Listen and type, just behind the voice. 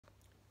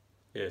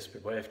Yeah, it's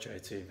by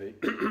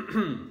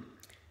FJTV.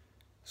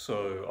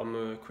 So I'm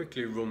gonna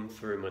quickly run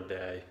through my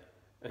day,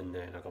 and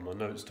then I got my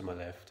notes to my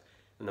left,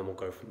 and then we'll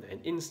go from there. And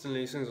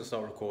instantly, as soon as I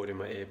start recording,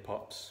 my ear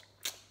pops.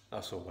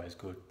 That's always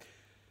good.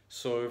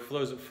 So for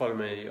those that follow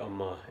me on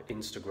my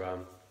Instagram,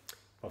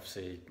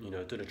 obviously,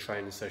 did a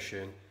training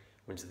session,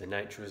 went to the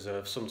nature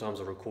reserve.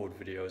 Sometimes I record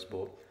videos,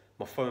 but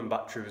my phone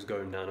battery was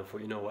going down. I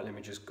thought, you know what, let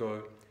me just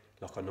go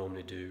like I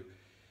normally do,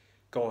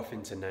 go off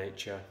into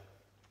nature.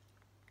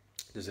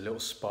 There's a little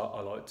spot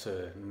I like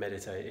to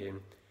meditate in.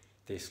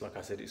 This, like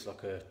I said, it's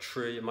like a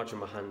tree. Imagine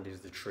my hand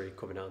is the tree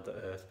coming out of the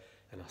earth,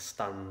 and I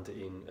stand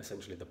in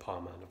essentially the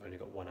palm hand. I've only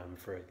got one hand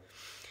free.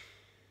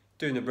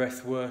 Doing the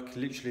breath work,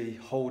 literally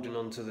holding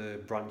onto the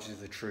branches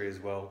of the tree as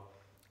well.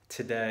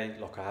 Today,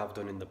 like I have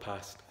done in the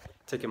past,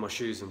 taking my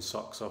shoes and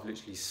socks off,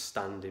 literally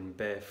standing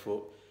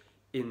barefoot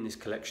in this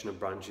collection of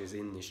branches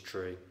in this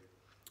tree,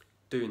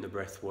 doing the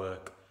breath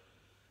work.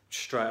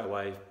 Straight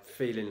away,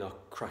 feeling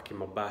like cracking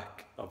my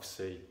back.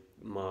 Obviously,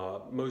 my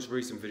most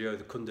recent video,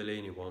 the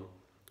Kundalini one,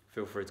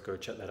 feel free to go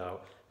check that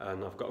out.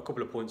 And I've got a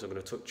couple of points I'm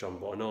going to touch on,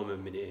 but I know I'm a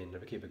minute in,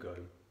 let me keep it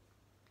going.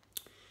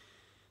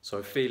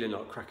 So feeling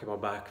like cracking my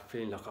back,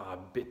 feeling like I'm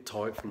a bit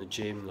tight from the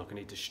gym, like I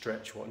need to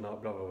stretch,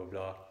 whatnot, blah, blah, blah,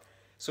 blah.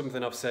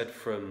 Something I've said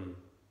from,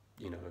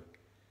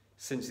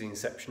 since the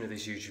inception of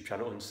this YouTube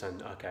channel,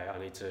 understand, okay, I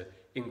need to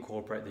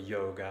incorporate the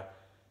yoga,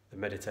 the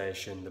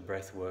meditation, the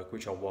breath work,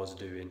 which I was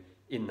doing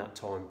in that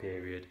time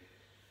period.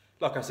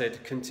 Like I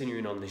said,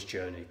 continuing on this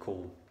journey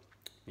called,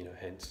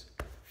 hence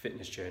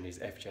Fitness Journeys,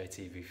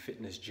 FJTV,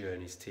 Fitness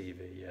Journeys TV,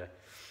 yeah.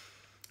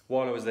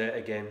 While I was there,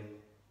 again,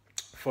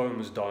 phone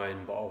was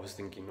dying, but I was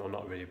thinking, I'm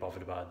not really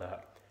bothered about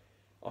that.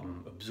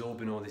 I'm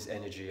absorbing all this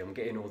energy, I'm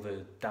getting all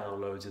the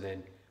downloads, and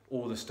then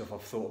all the stuff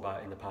I've thought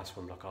about in the past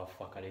where I'm like, oh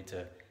fuck, I need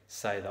to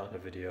say that in a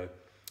video.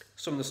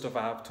 Some of the stuff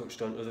I have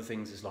touched on, other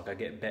things is like I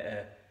get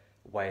better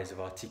ways of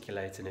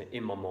articulating it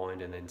in my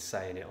mind and then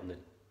saying it on the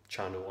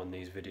channel, on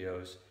these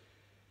videos.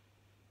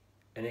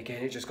 And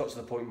again, it just got to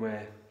the point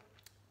where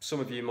some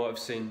of you might have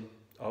seen,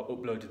 I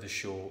uploaded the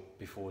short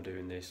before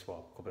doing this,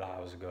 well, a couple of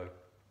hours ago.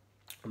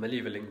 I'm gonna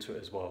leave a link to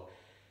it as well.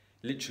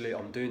 Literally,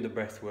 I'm doing the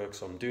breath work,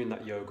 so I'm doing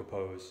that yoga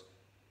pose.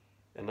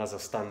 And as I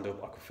stand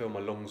up, I can feel my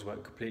lungs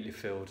weren't completely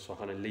filled, so I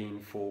kind of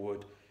lean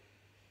forward,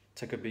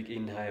 take a big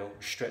inhale,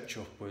 stretch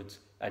upwards,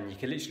 and you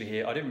can literally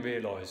hear, I didn't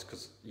realise,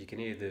 because you can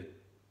hear the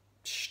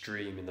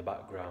stream in the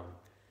background.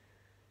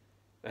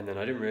 And then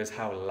I didn't realise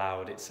how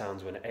loud it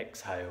sounds when I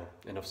exhale.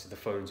 And obviously the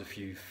phone's a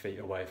few feet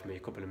away from me, a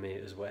couple of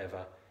meters,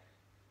 whatever.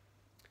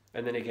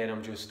 And then again,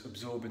 I'm just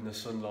absorbing the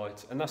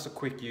sunlight. And that's a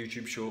quick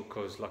YouTube short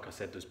because, like I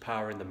said, there's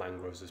power in the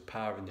mangroves, there's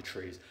power in the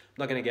trees. I'm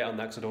not going to get on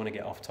that because I don't want to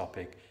get off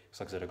topic.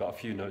 Because like I said, I've got a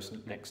few notes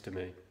next to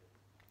me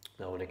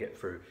that I want to get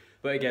through.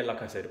 But again,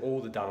 like I said,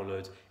 all the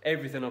downloads,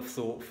 everything I've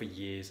thought for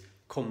years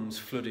comes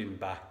flooding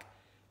back.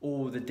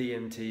 All the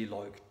DMT,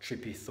 like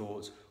trippy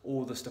thoughts,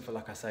 all the stuff,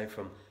 like I say,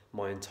 from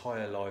my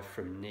entire life,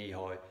 from knee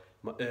high,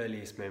 my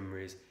earliest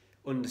memories,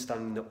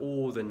 understanding that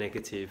all the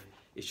negative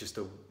is just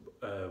a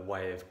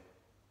way of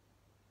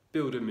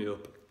building me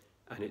up,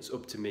 and it's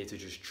up to me to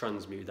just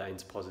transmute that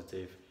into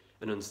positive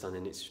and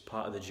understanding it's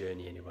part of the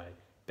journey anyway,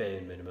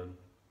 bare minimum.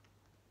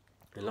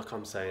 And like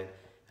I'm saying,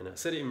 and I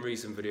said it in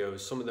recent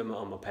videos, some of them are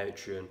on my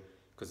Patreon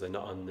because they're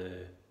not on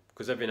the,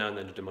 because every now and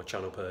then I do my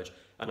channel purge,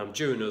 and I'm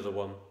due another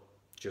one,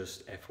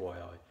 just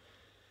FYI.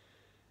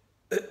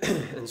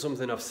 And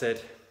something I've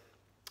said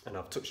and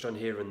I've touched on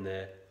here and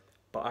there,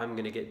 but I'm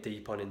going to get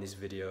deep on in this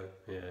video,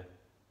 yeah.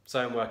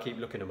 Same way I keep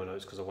looking at my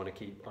notes because I want to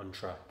keep on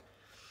track.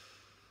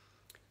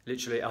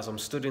 Literally, as I'm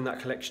studying that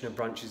collection of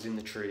branches in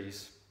the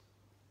trees,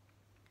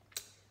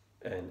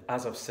 and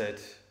as I've said,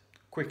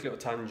 quick little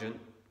tangent,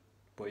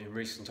 but in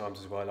recent times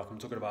as well, like I'm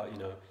talking about,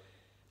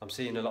 I'm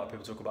seeing a lot of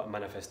people talk about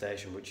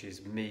manifestation, which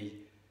is me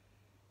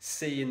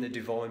seeing the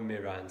divine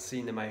mirror and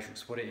seeing the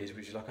matrix, what it is,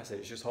 which is, like I said,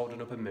 it's just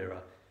holding up a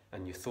mirror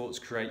and your thoughts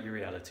create your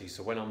reality.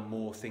 So when I'm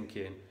more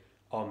thinking,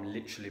 I'm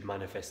literally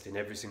manifesting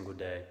every single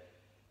day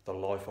the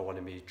life I want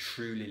to be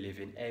truly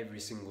living every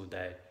single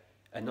day.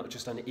 And not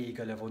just on an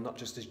ego level, not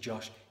just as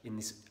Josh in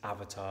this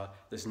avatar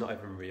that's not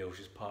even real, it's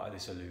just part of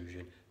this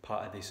illusion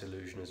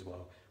as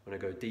well. When I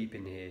go deep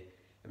in here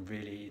and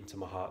really into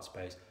my heart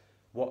space,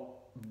 what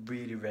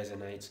really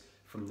resonates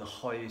from the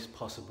highest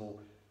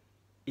possible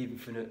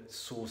infinite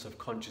source of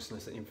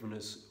consciousness, and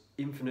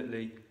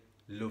infinitely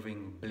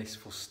loving,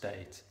 blissful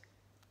state,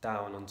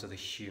 down onto the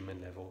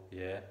human level,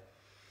 yeah?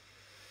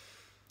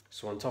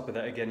 So on top of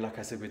that, again, like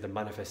I said, with the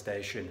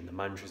manifestation and the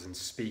mantras and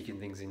speaking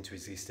things into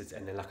existence,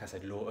 and then, like I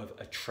said, law of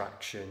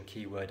attraction,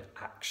 keyword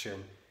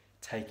action,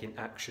 taking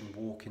action,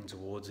 walking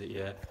towards it,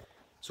 yeah?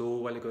 It's all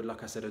well and good.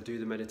 Like I said, I do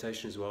the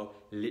meditation as well,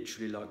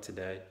 literally like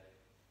today,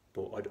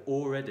 but I'd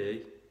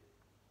already,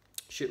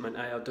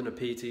 I'd done a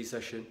PT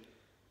session,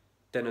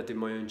 then I did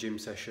my own gym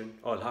session.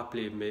 I'll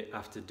happily admit,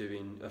 after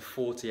doing a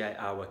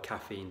 48-hour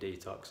caffeine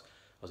detox,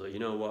 I was like, you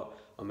know what,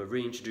 I'm gonna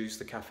reintroduce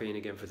the caffeine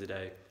again for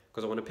today,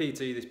 because I want to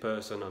PT this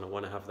person and I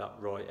want to have that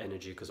right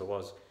energy, because I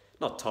was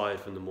not tired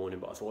from the morning,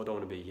 but I thought I don't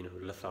want to be,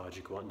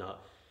 lethargic or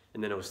whatnot.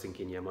 And then I was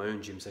thinking, yeah, my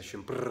own gym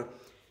session, brr.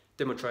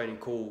 Did my training,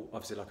 cool.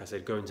 Obviously, like I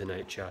said, going to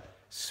nature,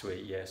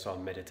 sweet, yeah. So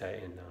I'm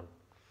meditating now.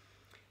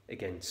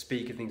 Again,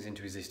 speaking things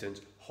into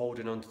existence,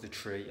 holding onto the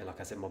tree, and like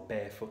I said, my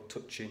bare foot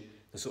touching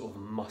the sort of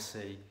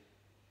mossy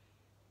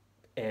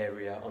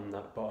area on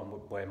that bottom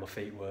where my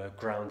feet were,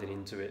 grounding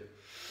into it,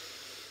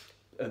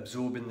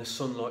 absorbing the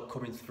sunlight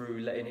coming through,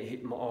 letting it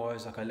hit my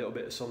eyes, like a little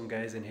bit of sun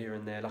gazing here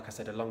and there, like I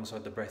said,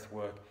 alongside the breath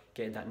work,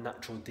 getting that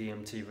natural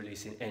DMT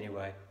releasing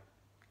anyway,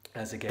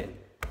 as again,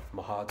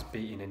 my heart's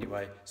beating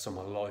anyway, so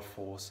my life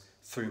force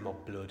through my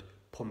blood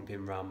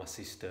pumping around my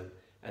system.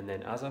 And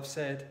then, as I've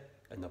said,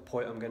 and the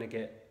point I'm going to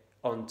get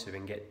onto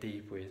and get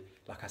deep with,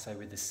 like I say,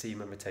 with the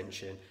semen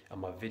retention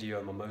and my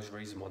video, my most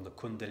recent one, the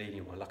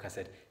Kundalini one, like I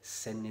said,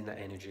 sending that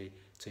energy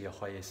to your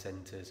higher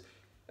centers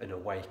and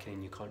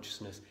awakening your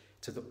consciousness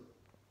to the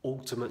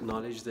ultimate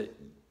knowledge that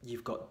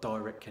you've got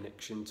direct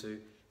connection to,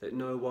 that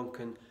no one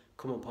can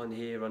come upon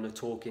here on a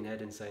talking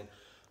head and saying,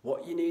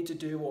 what you need to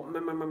do,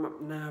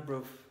 nah,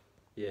 bruv.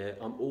 Yeah,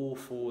 I'm all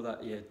for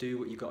that. Yeah, do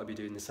what you got to be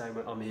doing. The same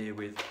way I'm here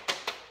with,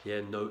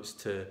 yeah, notes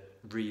to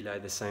relay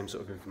the same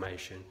sort of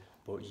information.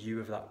 But you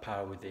have that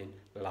power within,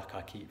 like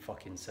I keep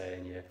fucking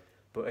saying, yeah.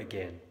 But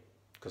again,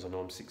 because I know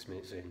I'm 6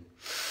 minutes in,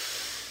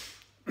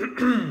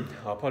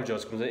 I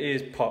apologise because my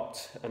ears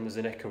popped and there's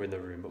an echo in the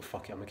room, but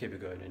fuck it, I'm going to keep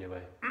it going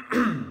anyway.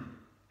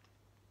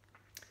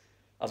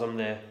 As I'm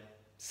there,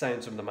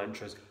 saying some of the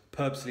mantras,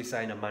 purposely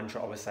saying a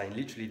mantra I was saying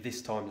literally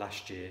this time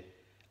last year,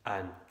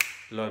 and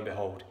lo and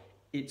behold,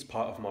 it's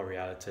part of my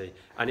reality.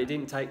 And it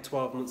didn't take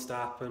 12 months to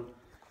happen.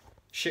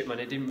 Shit, man,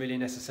 it didn't really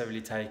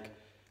necessarily take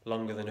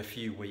longer than a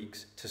few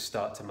weeks to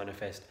start to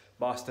manifest,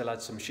 but I still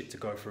had some shit to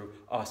go through.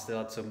 I still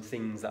had some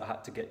things that I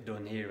had to get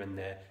done here and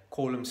there.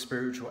 Call them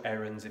spiritual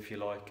errands if you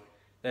like.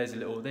 There's a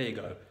little, there you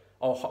go.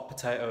 I'll hot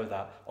potato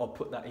that, I'll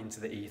put that into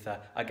the ether.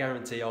 I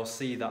guarantee I'll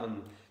see that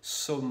on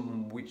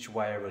some which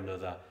way or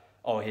another.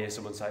 I'll hear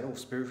someone say, oh,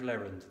 spiritual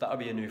errands. That'll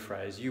be a new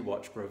phrase. You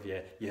watch, bruv, yeah.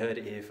 You heard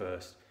it here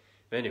first.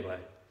 But anyway,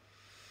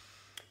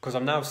 because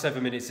I'm now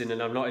 7 minutes in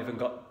and I've not even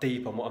got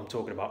deep on what I'm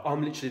talking about.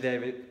 I'm literally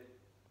there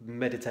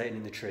meditating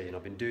in the tree, and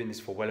I've been doing this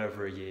for well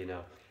over a year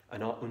now,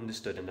 and I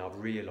understood and I've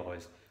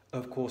realised,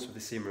 of course, with the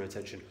semen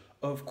retention,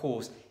 of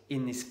course,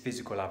 in this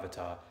physical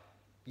avatar,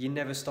 you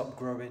never stop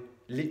growing,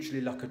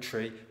 literally like a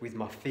tree with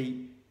my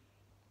feet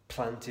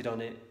planted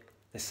on it,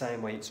 the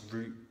same way its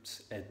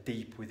roots are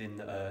deep within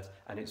the earth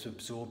and it's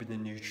absorbing the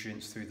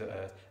nutrients through the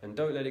earth. And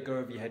don't let it go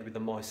over your head with the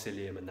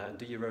mycelium and that, and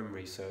do your own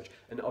research.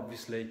 And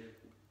obviously,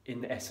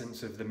 in the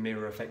essence of the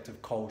mirror effect of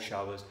cold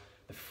showers,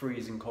 the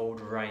freezing cold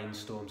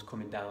rainstorms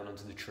coming down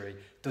onto the tree,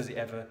 does it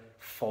ever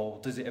fall?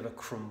 Does it ever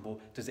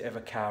crumble? Does it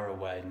ever cower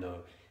away? No.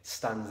 It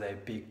stands there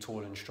big,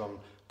 tall and strong,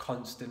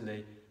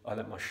 constantly. I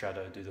let my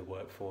shadow do the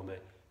work for me,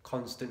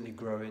 constantly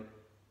growing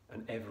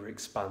and ever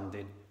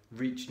expanding,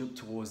 reaching up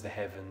towards the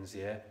heavens,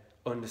 yeah?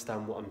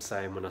 Understand what I'm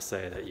saying when I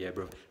say that, yeah,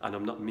 bruv? And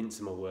I'm not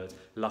mincing my words,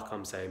 like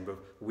I'm saying, bruv,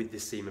 with the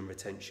semen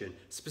retention.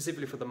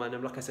 Specifically for the man,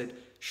 and like I said,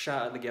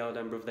 shout at the girl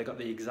then, bruv, they got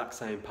the exact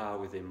same power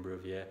with him,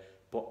 bruv, yeah?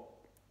 But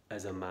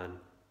as a man,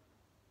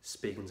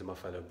 speaking to my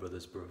fellow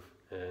brothers, bruv,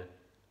 yeah?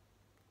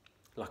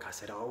 Like I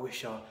said, I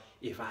wish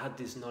if I had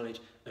this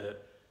knowledge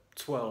at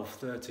 12,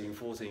 13,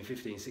 14,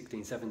 15,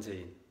 16,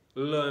 17,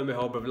 lo and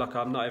behold, bruv, like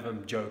I'm not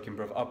even joking,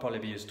 bruv, I'll probably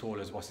be as tall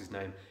as, what's his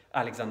name,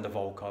 Alexander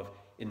Volkov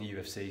in the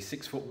UFC,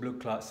 6 foot, blood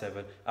clot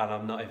 7, and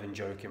I'm not even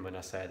joking when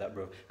I say that,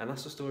 bruv. And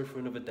that's a story for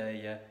another day,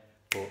 yeah,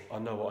 but I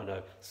know what I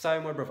know.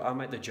 Same way, bruv, I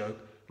make the joke,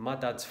 my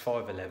dad's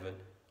 5'11",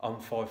 I'm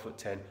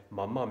 5'10",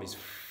 my mum is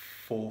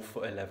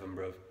 4'11",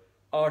 bruv.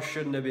 I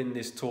shouldn't have been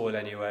this tall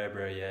anyway,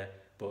 bro, yeah,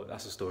 but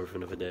that's a story for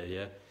another day,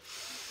 yeah.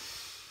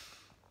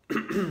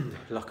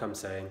 Like I'm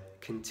saying,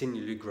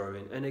 continually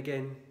growing, and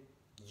again,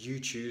 you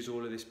choose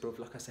all of this, bruv.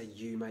 Like I say,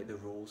 you make the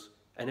rules.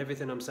 And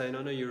everything I'm saying,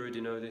 I know you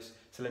already know this,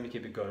 so let me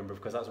keep it going, bruv,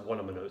 because that's one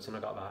of my notes, and I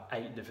got about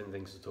 8 different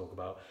things to talk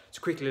about.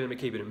 So quickly, let me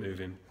keep it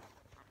moving.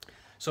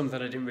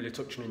 Something I didn't really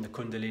touch on in the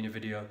Kundalini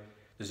video,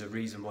 there's a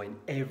reason why in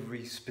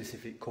every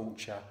specific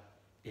culture,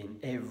 in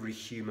every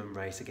human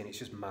race, again, it's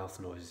just mouth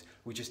noises.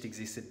 We just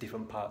exist at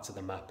different parts of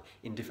the map,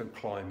 in different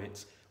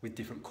climates, with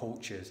different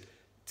cultures,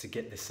 to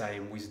get the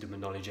same wisdom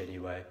and knowledge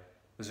anyway.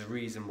 There's a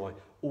reason why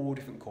all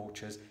different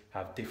cultures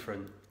have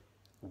different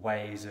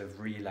ways of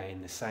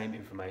relaying the same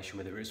information,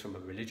 whether it's from a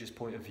religious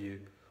point of view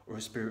or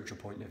a spiritual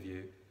point of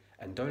view.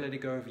 And don't let it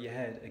go over your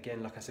head.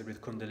 Again, like I said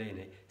with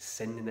Kundalini,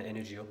 sending the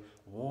energy up.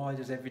 Why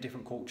does every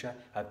different culture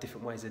have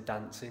different ways of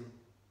dancing?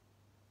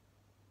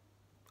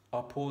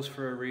 I'll pause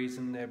for a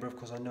reason there, bruv,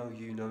 because I know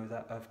you know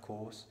that, of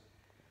course.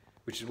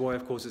 Which is why,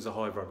 of course, it's a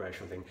high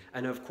vibrational thing.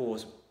 And of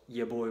course,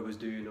 your boy was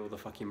doing all the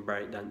fucking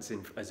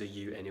breakdancing as a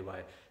youth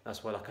anyway.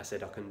 That's why, like I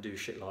said, I can do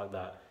shit like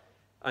that.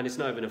 And it's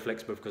not even a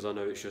flex, bruv, because I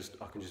know it's just,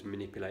 I can just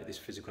manipulate this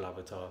physical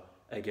avatar.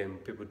 Again,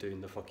 people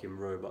doing the fucking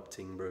robot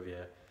thing, bruv,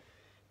 yeah.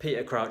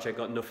 Peter Crouch ain't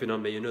got nothing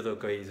on me, another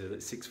geezer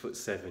that's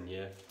 6'7",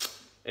 yeah.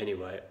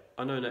 Anyway,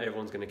 I know not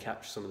everyone's going to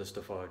catch some of the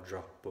stuff I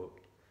drop, but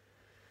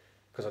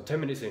because I'm 10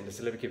 minutes in,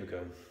 so let me keep it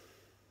going.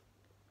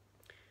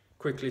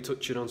 Quickly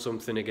touching on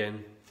something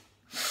again.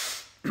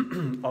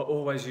 I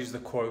always use the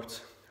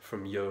quote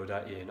from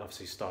Yoda in,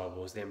 obviously, Star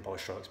Wars, The Empire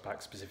Strikes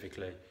Back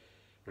specifically,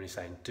 when he's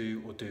saying,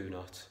 do or do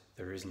not,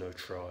 there is no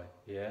try,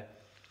 yeah?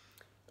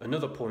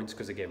 Another point,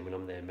 because again, when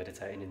I'm there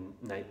meditating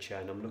in nature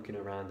and I'm looking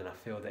around and I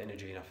feel the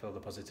energy and I feel the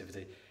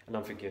positivity, and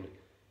I'm thinking,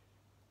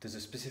 there's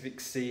a specific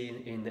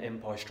scene in The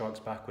Empire Strikes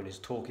Back when he's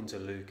talking to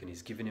Luke and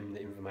he's giving him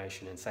the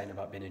information and saying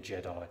about being a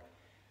Jedi.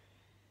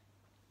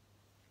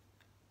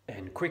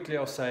 And quickly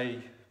I'll say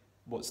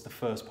what's the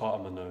first part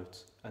of my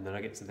notes, and then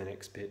I get to the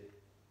next bit.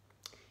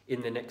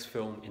 In the next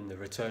film, in The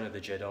Return of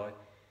the Jedi,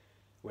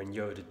 when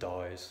Yoda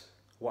dies,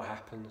 what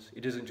happens?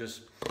 He doesn't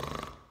just,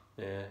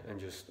 yeah, and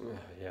just,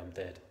 yeah, I'm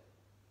dead.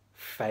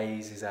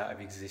 Phases out of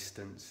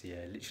existence,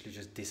 yeah, literally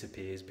just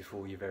disappears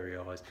before your very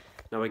eyes.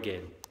 Now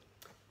again,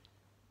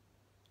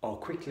 I'll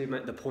quickly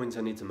make the points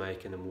I need to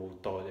make and then we'll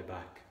dial it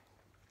back.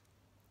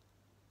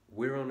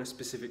 We're on a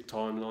specific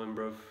timeline,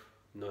 bruv.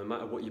 No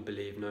matter what you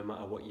believe, no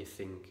matter what you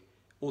think.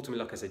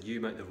 Ultimately, like I said, you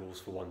make the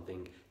rules for one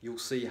thing. You'll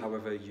see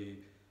however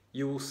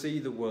you will see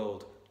the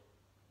world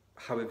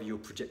however you're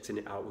projecting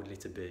it outwardly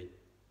to be.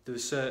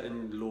 There's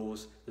certain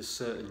laws, there's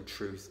certain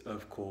truth,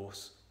 of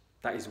course.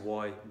 That is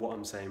why what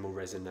I'm saying will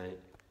resonate,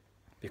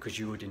 because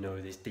you already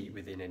know this deep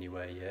within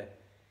anyway, yeah?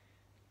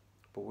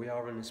 But we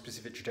are on a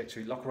specific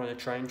trajectory, like we're on a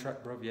train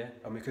track, bruv, yeah?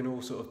 And we can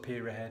all sort of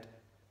peer ahead.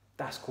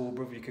 That's cool,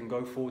 bruv. You can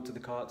go forward to the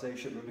car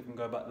station and we can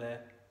go back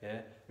there,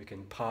 yeah? We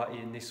can party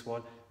in this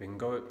one, we can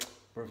go,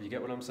 bruv, you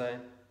get what I'm saying?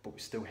 But we're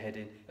still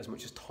heading, as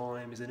much as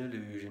time is an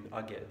illusion,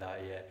 I get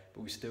that, yeah?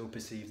 But we still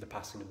perceive the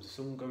passing of the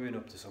sun going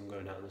up, the sun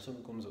going down, the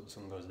sun comes up, the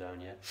sun goes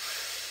down, yeah?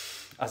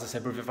 As I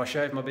said, bruv, if I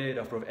shave my beard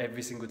off, bruv,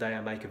 every single day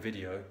I make a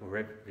video, or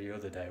every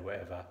other day,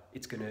 whatever,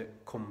 it's going to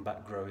come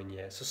back growing,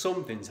 yeah? So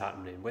something's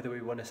happening, whether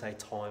we want to say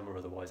time or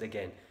otherwise.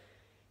 Again,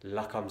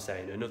 like I'm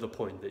saying, another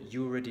point that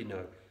you already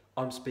know,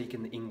 I'm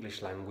speaking the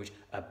English language,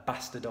 a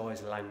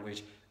bastardised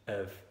language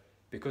of,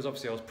 because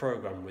obviously I was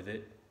programmed with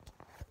it,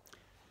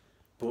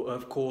 but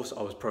of course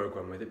I was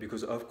programmed with it,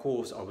 because of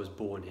course I was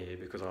born here,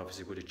 because I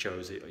obviously would have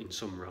chose it in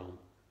some realm.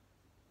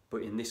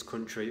 But in this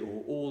country,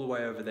 or all the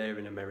way over there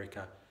in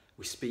America,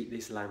 we speak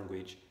this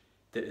language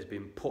that has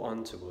been put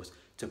onto us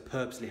to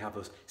purposely have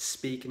us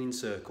speaking in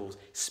circles,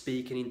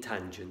 speaking in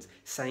tangents,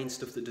 saying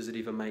stuff that doesn't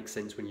even make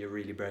sense when you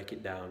really break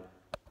it down.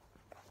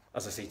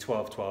 As I say,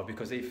 12-12,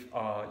 because if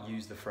I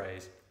use the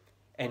phrase,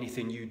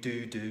 anything you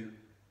do,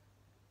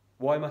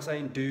 why am I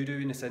saying do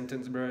in a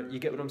sentence, bro? You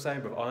get what I'm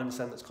saying, bro? I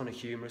understand that's kind of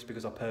humorous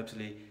because I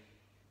purposely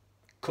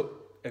cut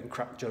and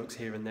crack jokes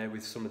here and there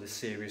with some of the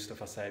serious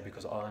stuff I say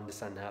because I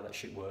understand how that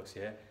shit works,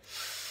 yeah?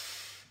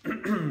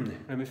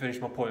 Let me finish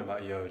my point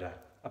about Yoda,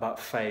 about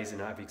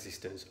phasing out of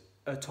existence.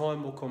 A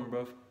time will come,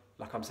 bruv,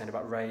 like I'm saying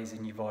about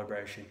raising your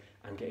vibration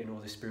and getting all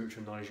this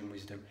spiritual knowledge and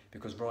wisdom,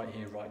 because right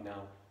here, right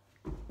now,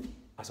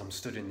 as I'm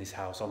stood in this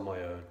house on my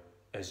own,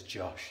 as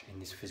Josh in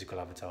this physical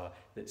avatar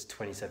that's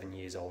 27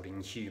 years old in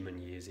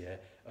human years, yeah,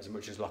 as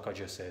much as, like I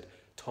just said,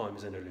 time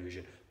is an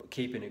illusion, but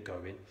keeping it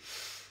going,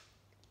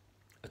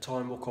 a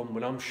time will come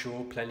when I'm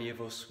sure plenty of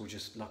us will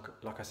just,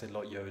 like I said,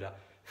 like Yoda,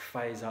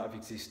 phase out of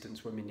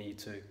existence when we need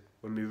to,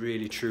 when we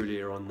really truly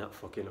are on that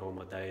fucking, oh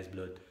my day is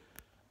blood.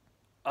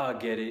 I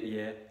get it,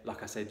 yeah.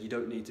 Like I said, you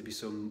don't need to be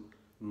some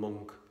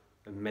monk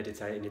and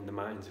meditating in the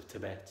mountains of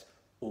Tibet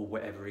or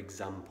whatever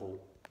example,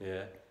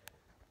 yeah.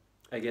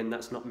 Again,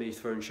 that's not me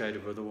throwing shade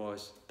of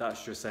otherwise.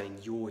 That's just saying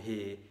you're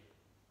here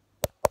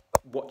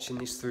watching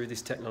this through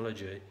this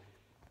technology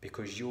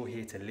because you're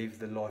here to live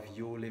the life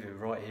you're living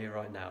right here,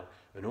 right now.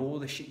 And all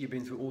the shit you've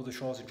been through, all the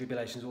trials and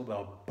tribulations, all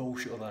that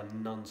bullshit, all that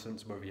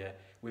nonsense, brother, yeah.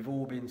 We've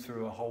all been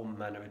through a whole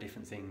manner of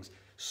different things,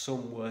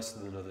 some worse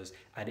than others,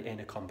 and it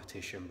ain't a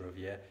competition, brother,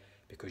 yeah.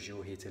 Because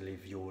you're here to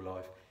live your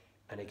life.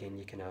 And again,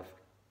 you can have,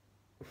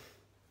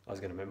 I was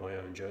going to make my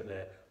own joke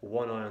there,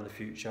 one eye on the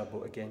future,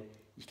 but again,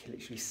 you can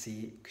literally see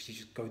it because you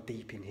just go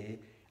deep in here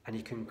and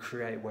you can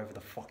create whatever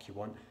the fuck you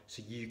want.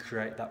 So you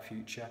create that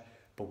future,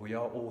 but we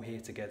are all here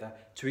together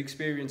to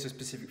experience a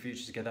specific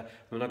future together.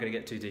 I'm not going to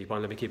get too deep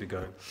on, let me keep it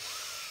going.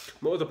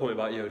 My other point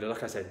about Yoda,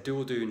 like I said, do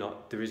or do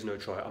not, there is no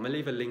try. I'm going to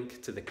leave a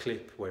link to the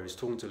clip where he's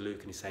talking to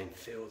Luke and he's saying,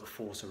 feel the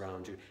force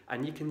around you.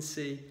 And you can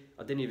see,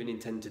 I didn't even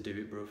intend to do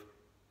it, bruv.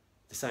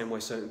 The same way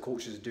certain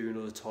cultures are doing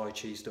all the Tai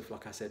Chi stuff,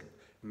 like I said,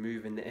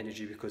 moving the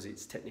energy because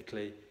it's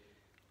technically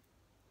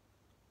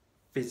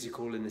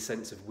physical in the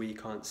sense of we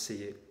can't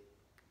see it.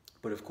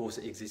 But of course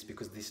it exists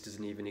because this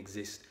doesn't even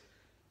exist.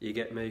 You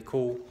get me?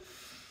 Cool.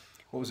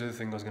 What was the other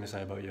thing I was going to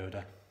say about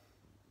Yoda?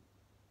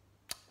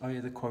 Oh yeah,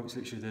 the quote's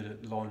literally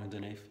the line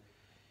underneath.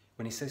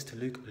 When he says to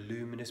Luke,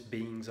 luminous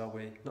beings are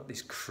we, not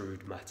this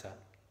crude matter.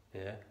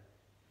 Yeah?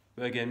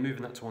 But again,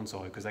 moving that to one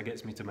side because that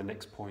gets me to my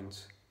next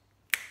point.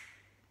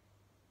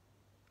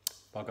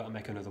 But I've got to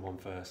make another one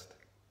first.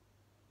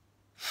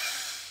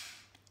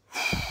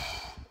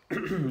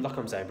 Like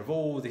I'm saying, bro,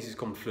 all this has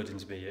come flooding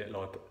to me at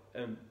like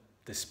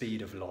the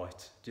speed of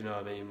light. Do you know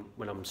what I mean?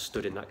 When I'm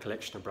stood in that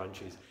collection of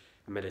branches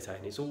and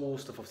meditating, it's all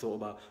stuff I've thought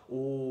about,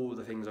 all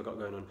the things I've got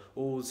going on,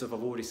 all the stuff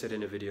I've already said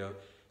in a video.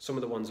 Some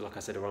of the ones, like I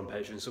said, are on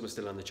Patreon, some are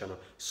still on the channel.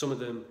 Some of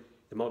them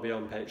They might be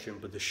on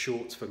Patreon, but the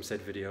shorts from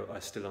said video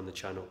are still on the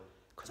channel.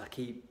 Because I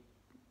keep,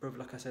 bruv,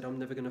 like I said, I'm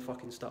never going to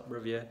fucking stop,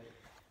 bruv, yeah?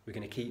 We're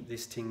going to keep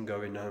this thing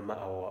going no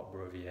matter what,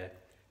 bruv, yeah?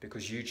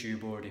 Because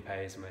YouTube already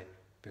pays me.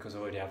 Because I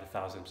already have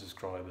 1,000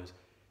 subscribers,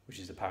 which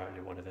is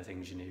apparently one of the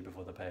things you need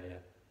before they pay you.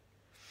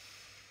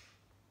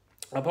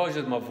 I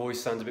apologise, my voice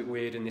sounds a bit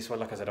weird in this one.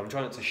 Like I said, I'm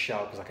trying not to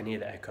shout because I can hear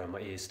the echo and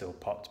my ears still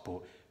popped.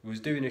 But we was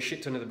doing a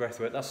shit ton of the breath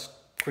work. That's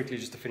quickly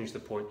just to finish the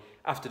point.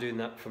 After doing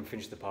that, from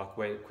finish the park,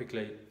 went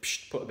quickly,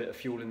 put a bit of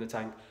fuel in the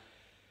tank.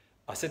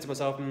 I said to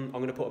myself, I'm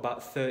going to put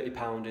about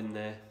 £30 in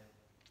there.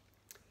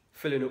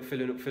 Filling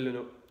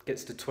up,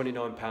 gets to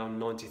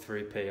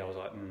 £29.93p. I was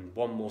like,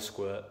 one more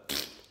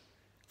squirt.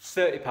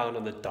 £30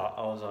 on the dot.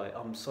 I was like,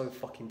 I'm so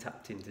fucking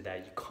tapped in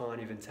today. You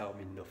can't even tell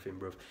me nothing,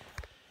 bruv.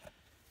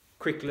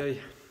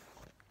 Quickly,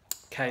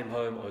 came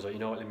home. I was like, you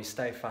know what, let me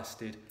stay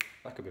fasted.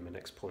 That could be my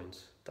next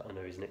point, that I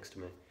know is next to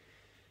me.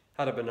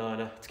 Had a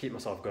banana to keep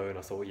myself going.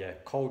 I thought, yeah,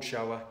 cold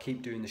shower,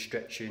 keep doing the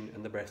stretching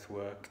and the breath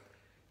work.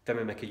 Then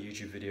we make a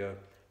YouTube video.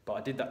 But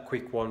I did that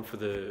quick one for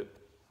the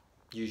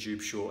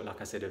YouTube short, like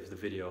I said, of the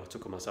video. I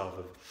took on myself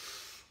of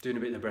doing a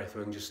bit of the breath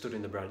work and just stood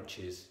in the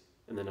branches.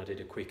 And then I did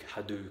a quick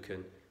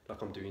Hadouken,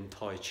 like I'm doing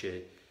Tai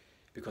Chi.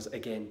 Because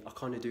again, I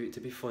kind of do it to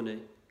be funny,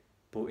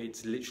 but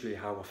it's literally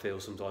how I feel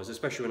sometimes,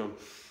 especially when I'm,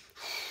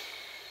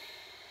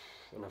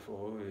 and I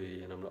thought, oh,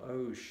 and I'm like,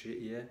 oh shit,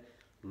 yeah,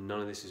 none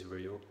of this is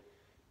real.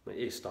 My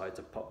ear started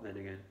to pop then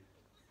again.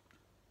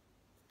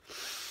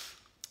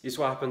 This is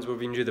what happens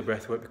when you do the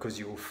breath work, because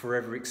you're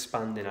forever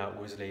expanding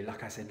outwardsly.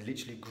 Like I said,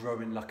 literally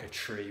growing like a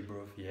tree,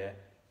 bruv, yeah.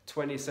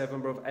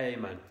 27, bruv, hey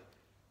man.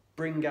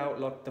 Bring out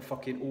like the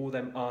fucking, all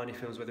them Arnie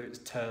films, whether it's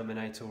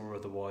Terminator or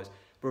otherwise.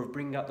 Bruv,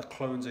 bring out the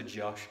clones of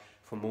Josh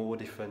from all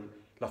different,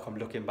 like I'm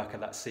looking back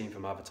at that scene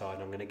from Avatar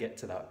and I'm going to get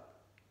to that.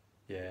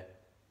 Yeah.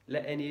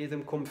 Let any of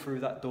them come through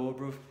that door,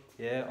 bruv.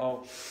 Yeah,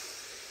 I'll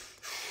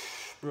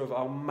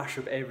mash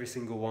up every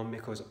single one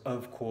because,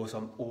 of course,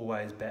 I'm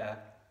always better.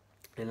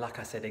 And like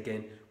I said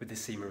again, with the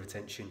semen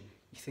retention,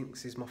 you think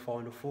this is my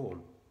final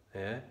form?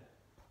 Yeah?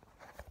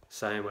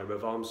 Same way,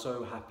 bruv. I'm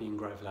so happy and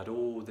grateful. I had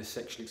all the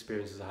sexual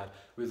experiences I had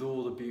with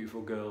all the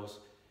beautiful girls.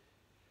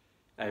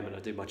 Hey, man, I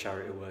did my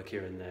charity work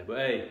here and there. But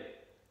hey,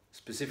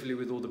 specifically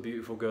with all the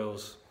beautiful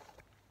girls,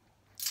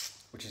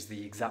 which is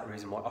the exact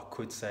reason why I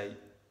could say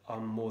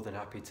I'm more than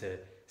happy to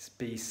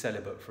be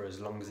celibate for as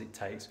long as it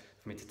takes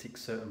for me to tick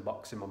certain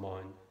boxes in my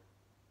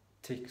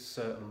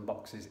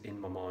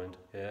mind.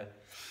 Yeah?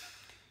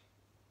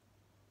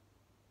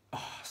 Oh,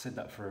 I said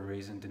that for a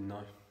reason, didn't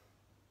I?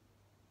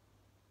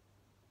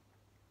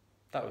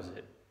 That was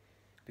it.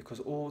 Because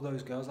all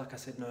those girls, like I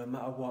said, no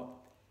matter what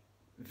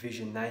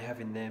vision they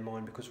have in their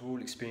mind, because we're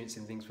all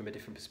experiencing things from a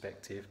different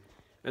perspective.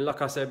 And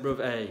like I said, bruv,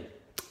 hey,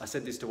 I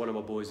said this to one of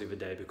my boys the other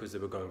day because they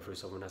were going through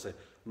something. I said,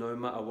 no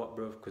matter what,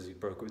 bruv, because he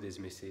broke up with his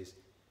missus.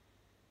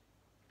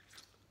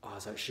 I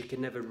was like, she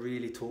can never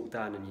really talk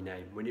down on your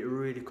name. When it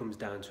really comes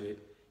down to it,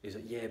 he's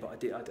like, yeah,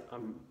 but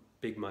I'm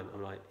big man.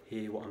 I'm like,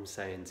 hear what I'm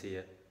saying to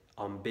you.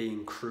 I'm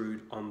being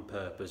crude on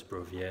purpose,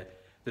 bruv, yeah?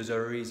 There's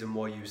a reason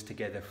why you was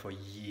together for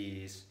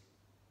years.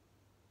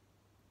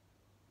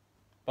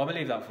 But I'm going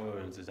to leave that for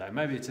another day.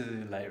 Maybe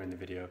to later in the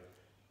video,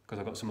 because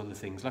I've got some other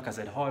things. Like I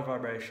said, high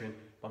vibration,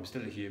 but I'm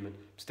still a human.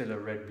 I'm still a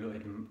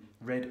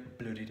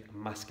red-blooded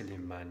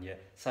masculine man, yeah?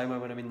 Same way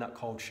when I'm in that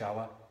cold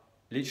shower.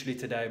 Literally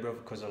today, bruv,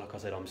 because like I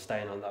said, I'm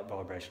staying on that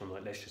vibration. I'm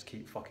like, let's just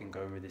keep fucking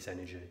going with this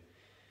energy.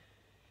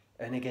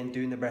 And again,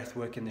 doing the breath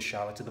work in the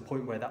shower to the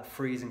point where that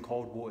freezing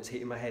cold water's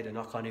hitting my head and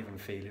I can't even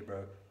feel it,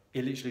 bro.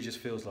 It literally just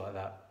feels like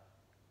that.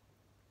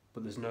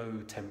 But there's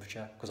no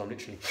temperature, because I'm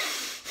literally...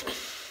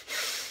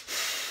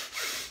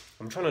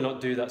 I'm trying to not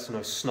do that so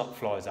no snot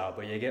flies out,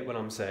 but you get what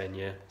I'm saying,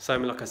 yeah?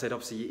 Same like I said,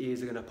 obviously your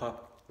ears are going to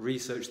pop.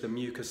 Research the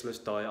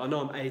mucusless diet. I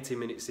know I'm 80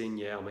 minutes in,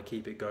 yeah, I'm going to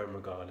keep it going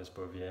regardless,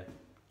 bruv, yeah?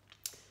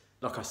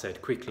 Like I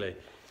said, quickly,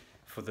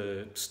 for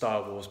the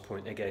Star Wars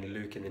point, again,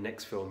 Luke in the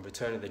next film,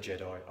 Return of the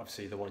Jedi,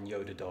 obviously the one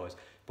Yoda dies,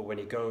 but when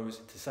he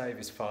goes to save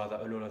his father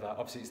and all of that,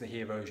 obviously it's the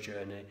hero's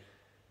journey.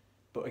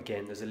 But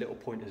again, there's a little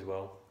point as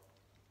well,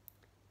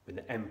 with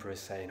the Emperor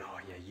saying, oh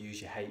yeah,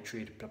 use your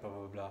hatred, blah, blah,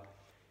 blah, blah.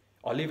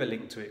 I'll leave a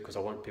link to it because I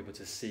want people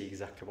to see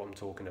exactly what I'm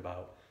talking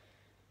about.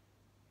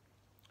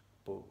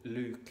 But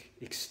Luke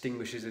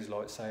extinguishes his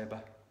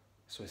lightsaber,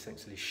 so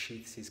essentially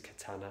sheaths his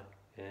katana,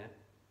 yeah?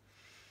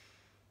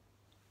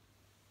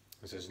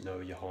 He says, no,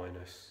 your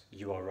highness,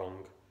 you are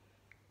wrong.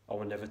 I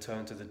will never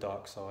turn to the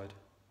dark side,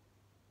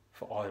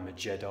 for I am a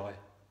Jedi,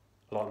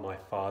 like my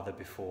father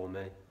before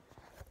me.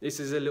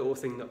 This is a little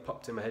thing that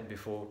popped in my head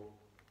before,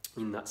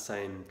 in that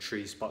same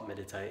tree spot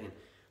meditating.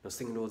 I was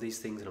thinking all these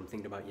things and I'm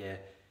thinking about, yeah,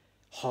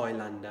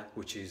 Highlander,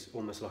 which is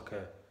almost like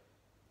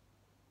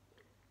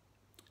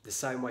the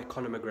same way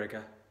Conor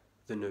McGregor,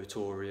 the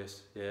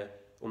Notorious, yeah,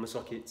 almost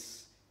like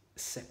it's a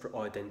separate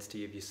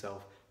identity of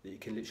yourself that you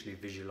can literally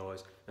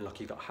visualise, and like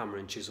you got hammer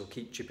and chisel,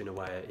 keep chipping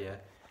away at, yeah.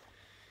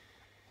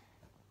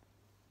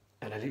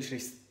 And I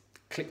literally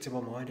clicked in my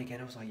mind again,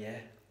 I was like, yeah,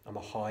 I'm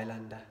a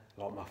Highlander,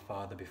 like my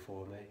father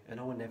before me, and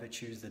I will never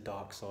choose the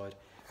dark side.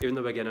 Even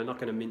though, again, I'm not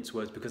going to mince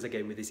words, because,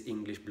 again, with this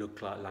English blood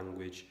clot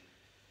language,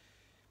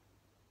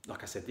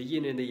 like I said, the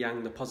yin and the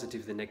yang, the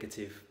positive, the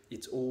negative,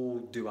 it's all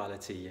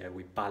duality, yeah.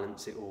 We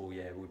balance it all,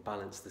 yeah. We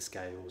balance the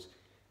scales.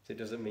 So it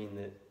doesn't mean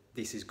that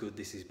this is good,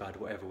 this is bad,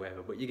 whatever,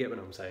 whatever. But you get what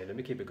I'm saying. Let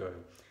me keep it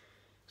going.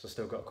 So I've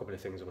still got a couple of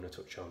things I want to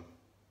touch on.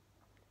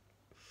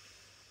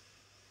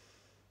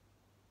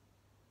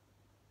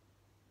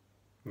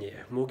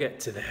 Yeah, we'll get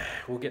to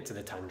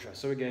the Tantra.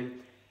 So again,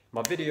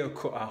 my video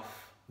cut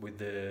off with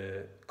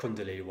the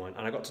Kundalini one,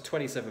 and I got to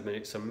 27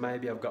 minutes, so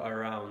maybe I've got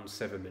around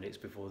 7 minutes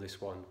before this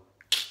one.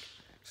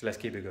 So let's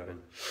keep it going.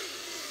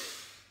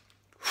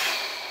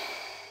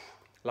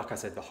 Like I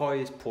said, the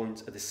highest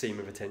point at the seam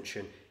of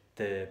attention,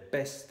 the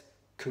best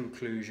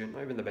conclusion,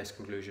 not even the best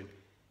conclusion,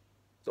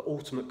 the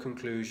ultimate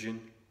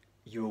conclusion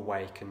you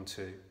awaken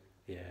to,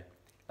 yeah.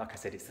 Like I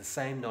said, it's the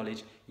same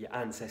knowledge your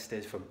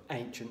ancestors from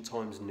ancient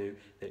times knew,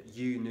 that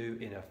you knew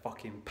in a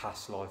fucking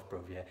past life,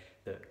 bruv, yeah?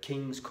 That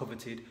kings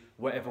coveted,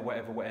 whatever,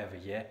 whatever, whatever,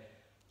 yeah?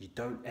 You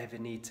don't ever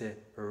need to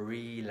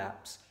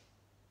relapse,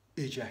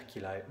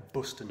 ejaculate,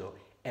 bust a nut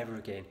ever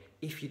again.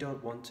 If you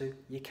don't want to,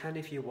 you can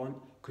if you want,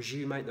 because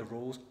you make the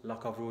rules,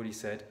 like I've already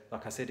said,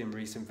 like I said in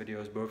recent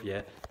videos, bruv,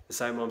 yeah? The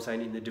same one I'm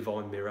saying in the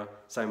Divine Mirror,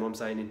 same one I'm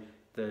saying in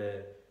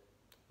the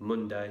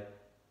Monday,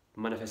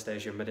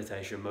 manifestation,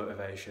 meditation,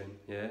 motivation,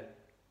 yeah?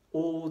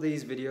 All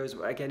these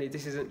videos, again,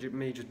 this isn't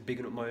me just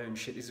bigging up my own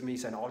shit. This is me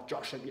saying, oh,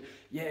 Josh,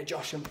 yeah,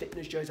 Josh, I'm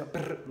fitness Joe's.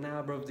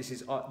 Nah, bro, this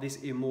is this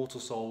immortal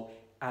soul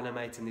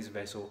animating this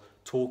vessel,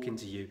 talking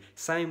to you,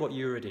 saying what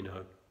you already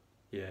know.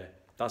 Yeah,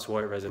 that's why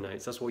it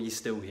resonates. That's why you're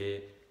still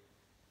here.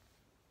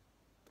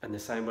 And the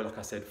same way, like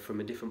I said, from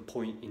a different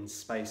point in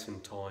space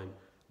and time,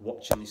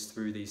 watching this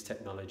through these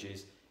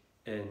technologies.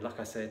 And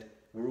like I said,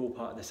 we're all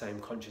part of the same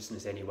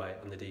consciousness anyway,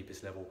 on the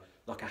deepest level.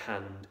 Like a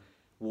hand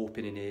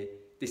warping in here.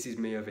 This is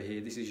me over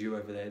here, this is you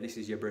over there, this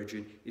is your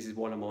brethren, this is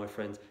one of my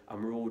friends,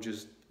 and we're all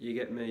just, you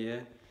get me, yeah?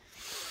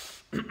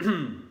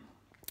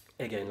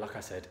 Again, like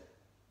I said,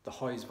 the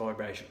highest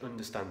vibration,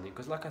 understanding,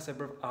 because like I said,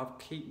 bro, I'll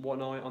keep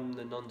one eye on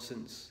the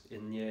nonsense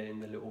in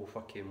the little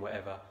fucking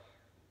whatever.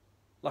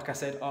 Like I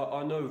said,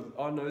 I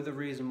know the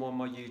reason why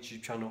my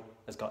YouTube channel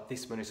has got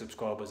this many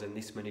subscribers and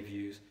this many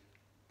views.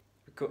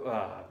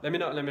 Let me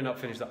not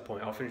finish that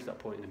point. I'll finish that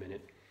point in a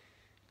minute.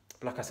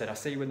 But like I said, I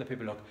see when the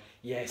people are like,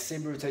 yeah,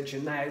 simmer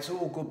retention, nah, it's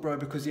all good, bro,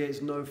 because yeah,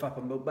 it's no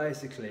fapping. But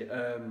basically,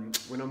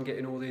 when I'm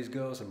getting all these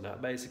girls and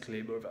that,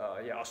 basically, bro,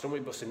 yeah, I'll still be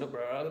busting up,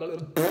 bro.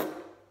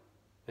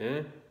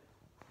 Yeah?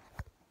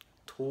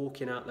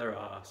 Talking out their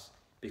ass,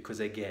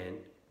 because again,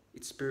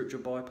 it's spiritual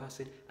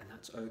bypassing, and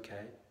that's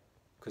okay,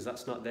 because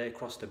that's not their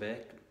cross to bear.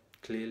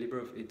 Clearly,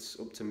 bro, it's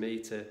up to me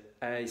to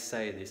A,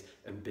 say this,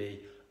 and B,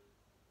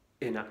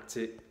 enact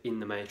it in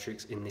the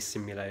matrix, in this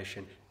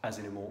simulation, as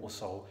an immortal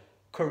soul.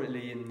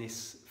 Currently in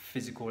this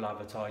physical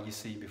avatar you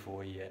see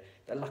before you,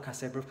 that, like I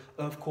said, bro,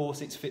 of course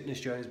it's Fitness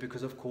Jones,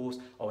 because of course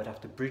I would have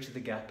to bridge the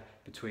gap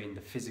between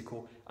the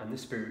physical and the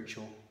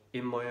spiritual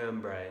in my own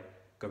brain,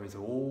 going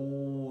through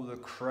all the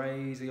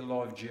crazy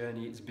life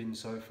journey it's been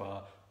so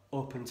far,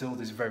 up until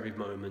this very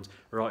moment,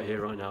 right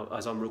here, right now,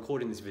 as I'm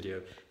recording this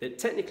video. It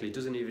technically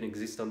doesn't even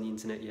exist on the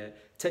internet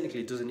yet, technically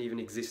it doesn't even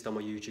exist on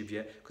my YouTube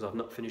yet, because I've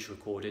not finished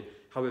recording.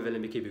 However,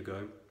 let me keep it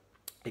going,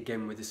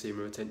 again with the seam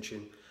of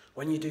attention.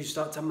 When you do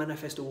start to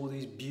manifest all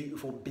these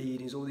beautiful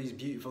beings, all these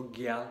beautiful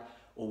gal,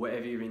 or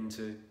whatever you're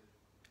into,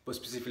 but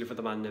specifically for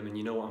the man them, and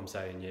you know what I'm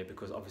saying, yeah,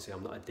 because obviously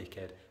I'm not a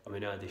dickhead. I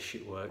mean, how this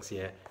shit works,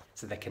 yeah,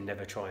 so they can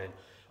never try and,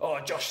 oh,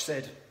 Josh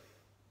said,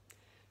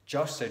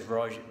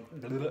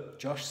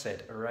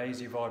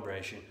 raise your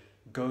vibration,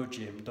 go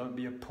gym, don't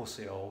be a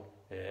pussy hole,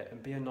 yeah,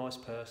 and be a nice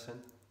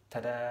person,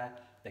 ta-da,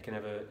 they can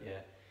never, yeah.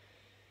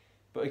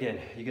 But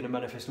again, you're going to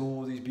manifest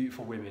all these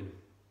beautiful women,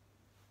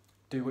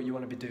 do what you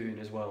want to be doing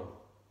as well.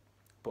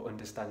 But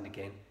understand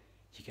again,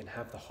 you can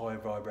have the high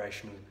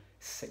vibrational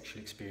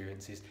sexual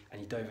experiences,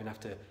 and you don't even have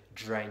to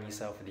drain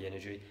yourself of the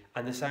energy.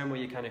 And the same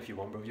way you can if you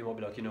want, bro. You might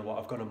be like, you know what,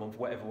 I've got a month,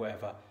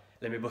 whatever,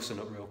 let me bust it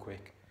up real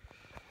quick.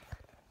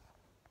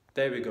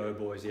 There we go,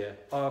 boys, yeah.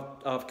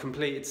 I've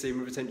completed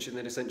seam of retention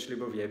then, essentially,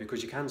 bro, yeah,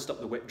 because you can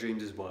stop the wet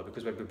dreams as well,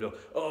 because when people are like,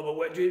 oh, but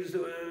wet dreams,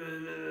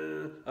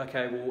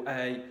 okay, well,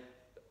 A,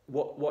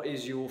 what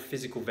is your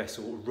physical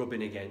vessel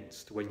rubbing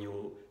against when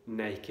you're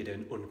naked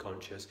and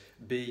unconscious?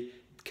 B,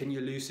 can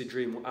you lucid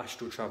dream or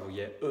astral travel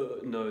yet?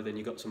 No, then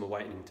you got some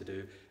awakening to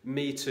do.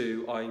 Me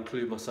too, I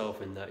include myself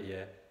in that,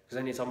 yeah. Because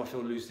anytime I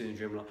feel lucid in a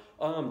dream, I'm like,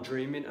 oh, I'm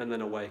dreaming, and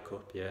then I wake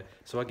up, yeah.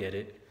 So I get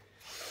it.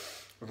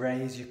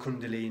 Raise your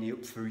Kundalini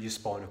up through your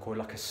spinal cord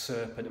like a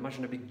serpent.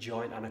 Imagine a big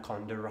giant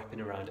anaconda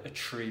wrapping around a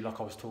tree, like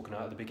I was talking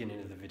about at the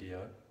beginning of the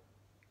video,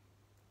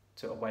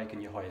 to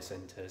awaken your higher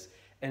centers.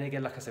 And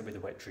again, like I said with the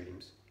wet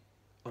dreams,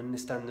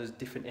 understand those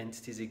different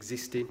entities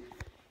existing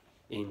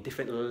in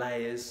different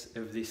layers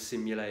of this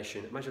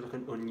simulation. Imagine like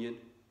an onion,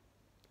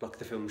 like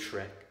the film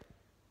Shrek.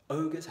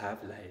 Ogres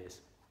have layers.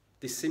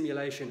 This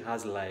simulation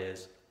has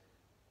layers.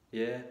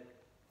 Yeah?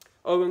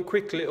 Oh, and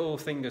quick little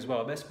thing as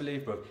well. Best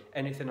believe, bro,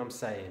 anything I'm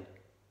saying,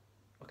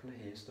 can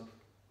I hear stuff?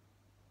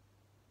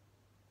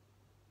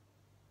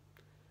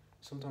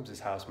 Sometimes this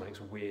house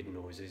makes weird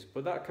noises,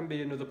 but that can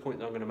be another point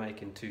that I'm going to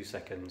make in 2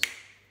 seconds.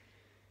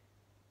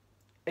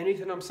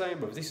 Anything I'm saying,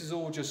 bruv, this is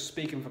all just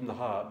speaking from the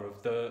heart,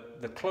 bruv.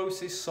 The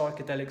closest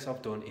psychedelics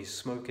I've done is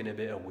smoking a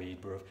bit of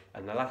weed, bruv.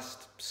 And the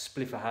last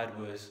spliff I had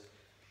was,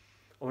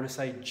 I want to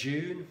say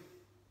June.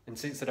 And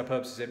since that I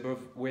purposely said, bruv,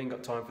 we ain't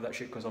got time for that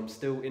shit because I'm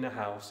still in a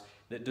house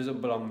that doesn't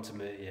belong to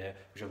me, yeah,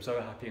 which I'm so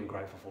happy and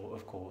grateful for,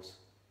 of course.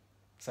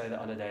 Say that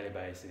on a daily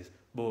basis.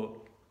 But,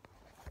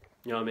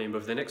 you know what I mean,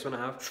 bruv, the next one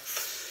I have,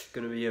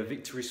 going to be a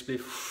victory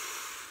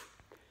spliff.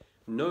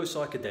 No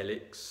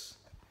psychedelics,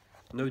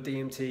 no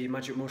DMT,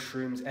 magic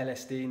mushrooms,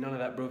 LSD, none of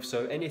that, bruv.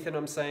 So anything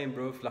I'm saying,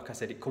 bruv, like I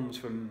said, it comes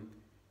from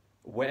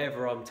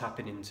whatever I'm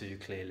tapping into,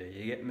 clearly,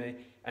 you get me?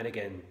 And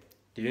again,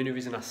 the only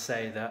reason I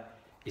say that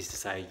is to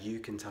say you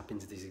can tap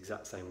into this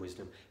exact same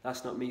wisdom.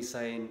 That's not me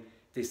saying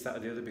this, that or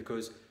the other,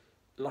 because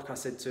like I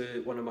said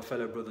to one of my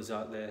fellow brothers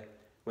out there,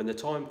 when the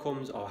time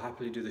comes, I'll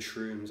happily do the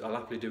shrooms, I'll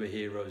happily do a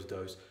hero's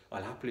dose,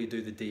 I'll happily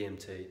do the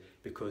DMT,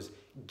 because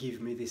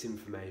give me this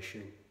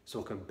information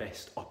so I can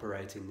best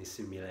operate in this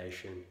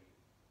simulation.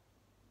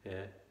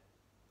 Yeah.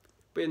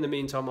 But in the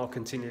meantime, I'll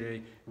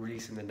continually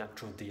releasing the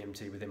natural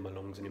DMT within my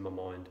lungs and in my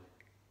mind.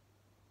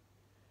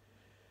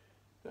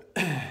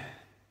 I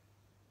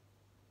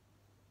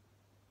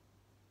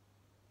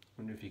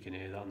wonder if you can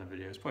hear that on the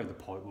video. It's probably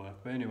the pipe work,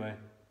 but anyway.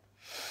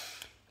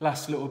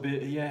 Last little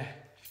bit, yeah.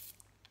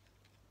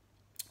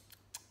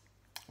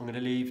 I'm going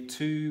to leave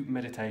 2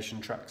 meditation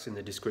tracks in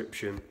the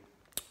description.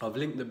 I've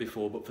linked them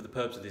before, but for the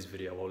purpose of this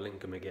video, I'll link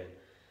them again.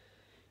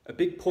 A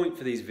big point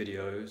for these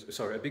videos,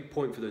 a big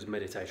point for those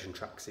meditation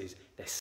tracks is they're